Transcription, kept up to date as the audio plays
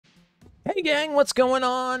Hey gang, what's going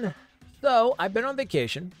on? So, I've been on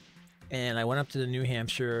vacation and I went up to the New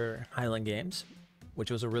Hampshire Highland Games, which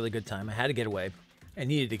was a really good time. I had to get away. I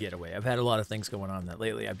needed to get away. I've had a lot of things going on that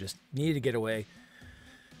lately. I've just needed to get away.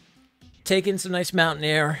 Take in some nice mountain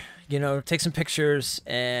air, take some pictures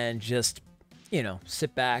and just,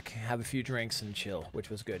 sit back, have a few drinks and chill, which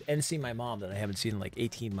was good. And see my mom that I haven't seen in like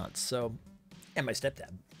 18 months. So, and my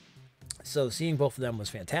stepdad. So seeing both of them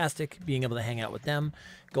was fantastic. Being able to hang out with them,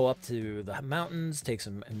 go up to the mountains, take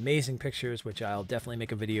some amazing pictures, which I'll definitely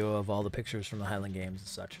make a video of all the pictures from the Highland Games and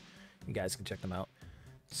such. You guys can check them out.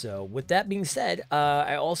 So with that being said,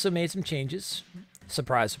 I also made some changes.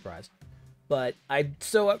 Surprise, surprise. But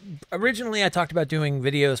originally I talked about doing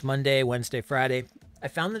videos Monday, Wednesday, Friday. I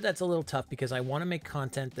found that that's a little tough because I want to make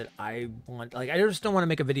content that I want. Like, I just don't want to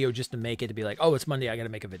make a video just to make it, to be like, oh, it's Monday, I got to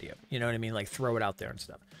make a video. You know what I mean? Like, throw it out there and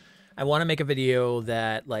stuff. I want to make a video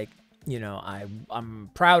that, like, I'm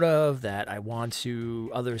proud of, that I want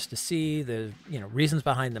others to see, the, reasons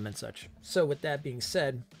behind them and such. So with that being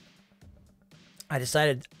said, I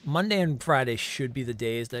decided Monday and Friday should be the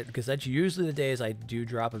days because that's usually the days I do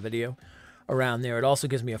drop a video around there. It also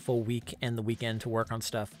gives me a full week and the weekend to work on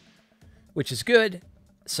stuff, which is good.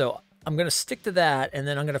 So I'm going to stick to that, and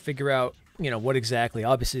then I'm going to figure out, what exactly,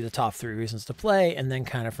 obviously the top 3 reasons to play, and then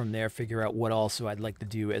kind of from there figure out what also I'd like to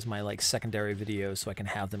do as my like secondary videos so I can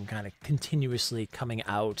have them kind of continuously coming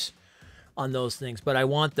out on those things. But I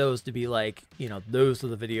want those to be like, those are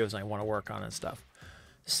the videos I want to work on and stuff.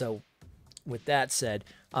 So with that said,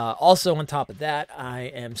 also on top of that, I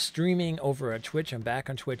am streaming over on Twitch. I'm back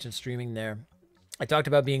on Twitch and streaming there. I talked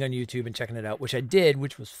about being on YouTube and checking it out, which I did,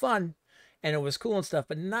 which was fun and it was cool and stuff,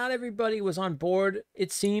 but not everybody was on board,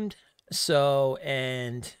 it seemed. So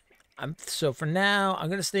for now, I'm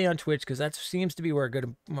gonna stay on Twitch because that seems to be where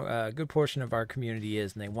a good portion of our community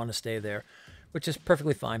is, and they want to stay there, which is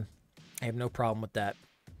perfectly fine. I have no problem with that.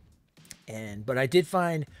 But I did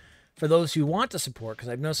find, for those who want to support, because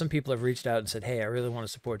I know some people have reached out and said, hey, I really want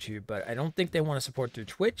to support you, but I don't think they want to support through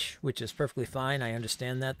Twitch, which is perfectly fine. I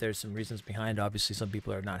understand that. There's some reasons behind. Obviously, some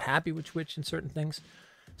people are not happy with Twitch and certain things.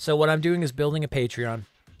 So what I'm doing is building a Patreon,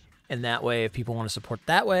 and that way, if people want to support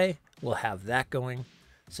that way, we'll have that going.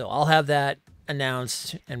 So I'll have that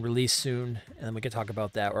announced and released soon, and then we can talk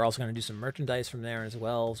about that. We're also going to do some merchandise from there as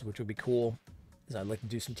well, which would be cool. Because I'd like to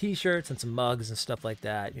do some t-shirts and some mugs and stuff like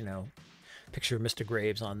that, picture of Mr.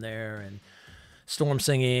 Graves on there and Storm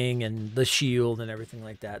singing and the shield and everything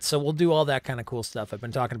like that. So we'll do all that kind of cool stuff. I've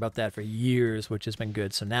been talking about that for years, which has been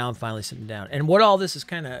good. So now I'm finally sitting down. And what all this is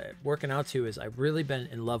kind of working out to is I've really been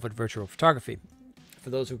in love with virtual photography. For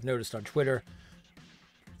those who've noticed on Twitter,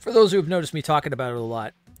 for those who have noticed me talking about it a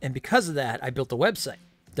lot. And because of that, I built a website,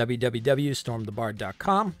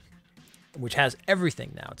 www.stormthebard.com, which has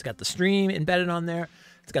everything now. It's got the stream embedded on there.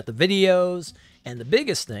 It's got the videos. And the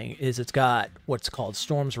biggest thing is it's got what's called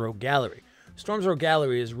Storm's Rogue Gallery. Storm's Rogue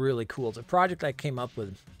Gallery is really cool. It's a project I came up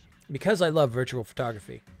with because I love virtual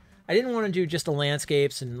photography. I didn't want to do just the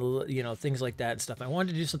landscapes and, things like that and stuff. I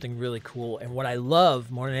wanted to do something really cool. And what I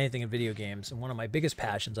love more than anything in video games, and one of my biggest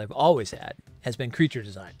passions I've always had, has been creature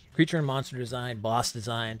design. Creature and monster design, boss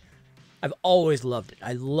design. I've always loved it.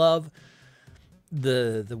 I love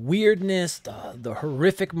the weirdness, the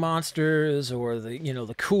horrific monsters, or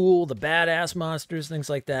the cool, the badass monsters, things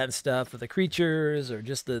like that and stuff, or the creatures, or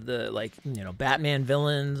just the Batman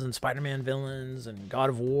villains and Spider-Man villains and God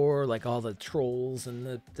of War, like all the trolls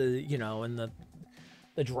and the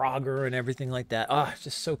Draugr and everything like that. It's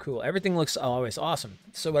just so cool. Everything looks always awesome.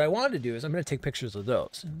 So what I wanted to do is I'm going to take pictures of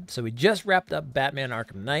those. So we just wrapped up Batman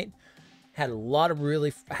Arkham Knight. Had a lot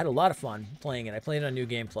of fun playing it. I played it on New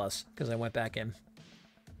Game Plus because I went back in,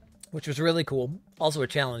 which was really cool. Also a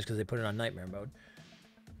challenge because they put it on Nightmare mode.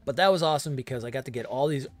 But that was awesome because I got to get all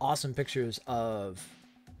these awesome pictures of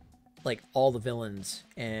like all the villains,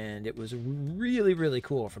 and it was really, really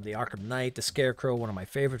cool. From the Arkham Knight, the Scarecrow, one of my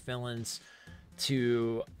favorite villains,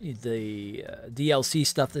 to the DLC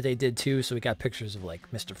stuff that they did too. So we got pictures of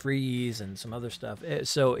like Mr. Freeze and some other stuff.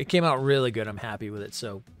 So it came out really good. I'm happy with it.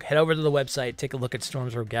 So head over to the website, take a look at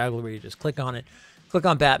Storm's Rogue Gallery. Just click on it, click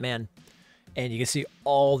on Batman, and you can see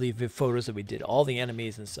all the photos that we did, all the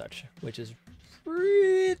enemies and such, which is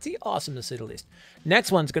pretty awesome to say the least.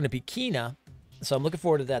 Next one's going to be Kena. So I'm looking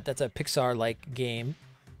forward to that. That's a Pixar-like game.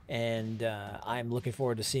 And I'm looking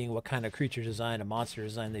forward to seeing what kind of creature design and monster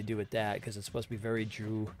design they do with that, because it's supposed to be very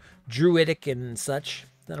druidic and such.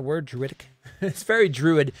 Is that a word? Druidic? It's very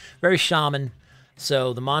druid, very shaman.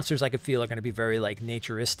 So the monsters I could feel are going to be very like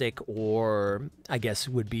naturistic, or I guess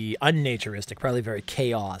would be unnaturistic, probably very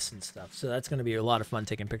chaos and stuff. So that's going to be a lot of fun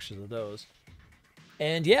taking pictures of those.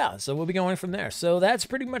 And yeah, so we'll be going from there. So that's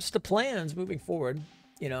pretty much the plans moving forward,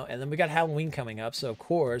 you know. And then we got Halloween coming up, so of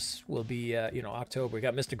course we'll be, you know, October. We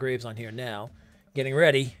got Mr. Graves on here now, getting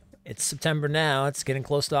ready. It's September now. It's getting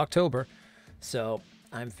close to October, so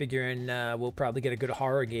I'm figuring we'll probably get a good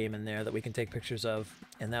horror game in there that we can take pictures of,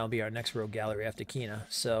 and that'll be our next rogue gallery after Kina.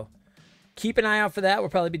 So keep an eye out for that. We'll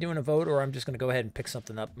probably be doing a vote, or I'm just going to go ahead and pick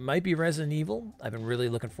something up. Might be Resident Evil. I've been really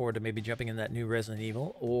looking forward to maybe jumping in that new Resident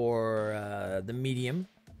Evil, or the Medium.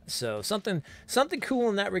 So something cool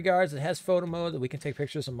in that regards that has photo mode that we can take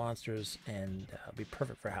pictures of monsters, and be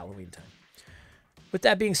perfect for Halloween time. With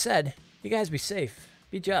that being said, you guys be safe,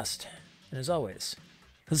 be just, and as always,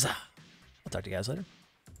 huzzah. I'll talk to you guys later.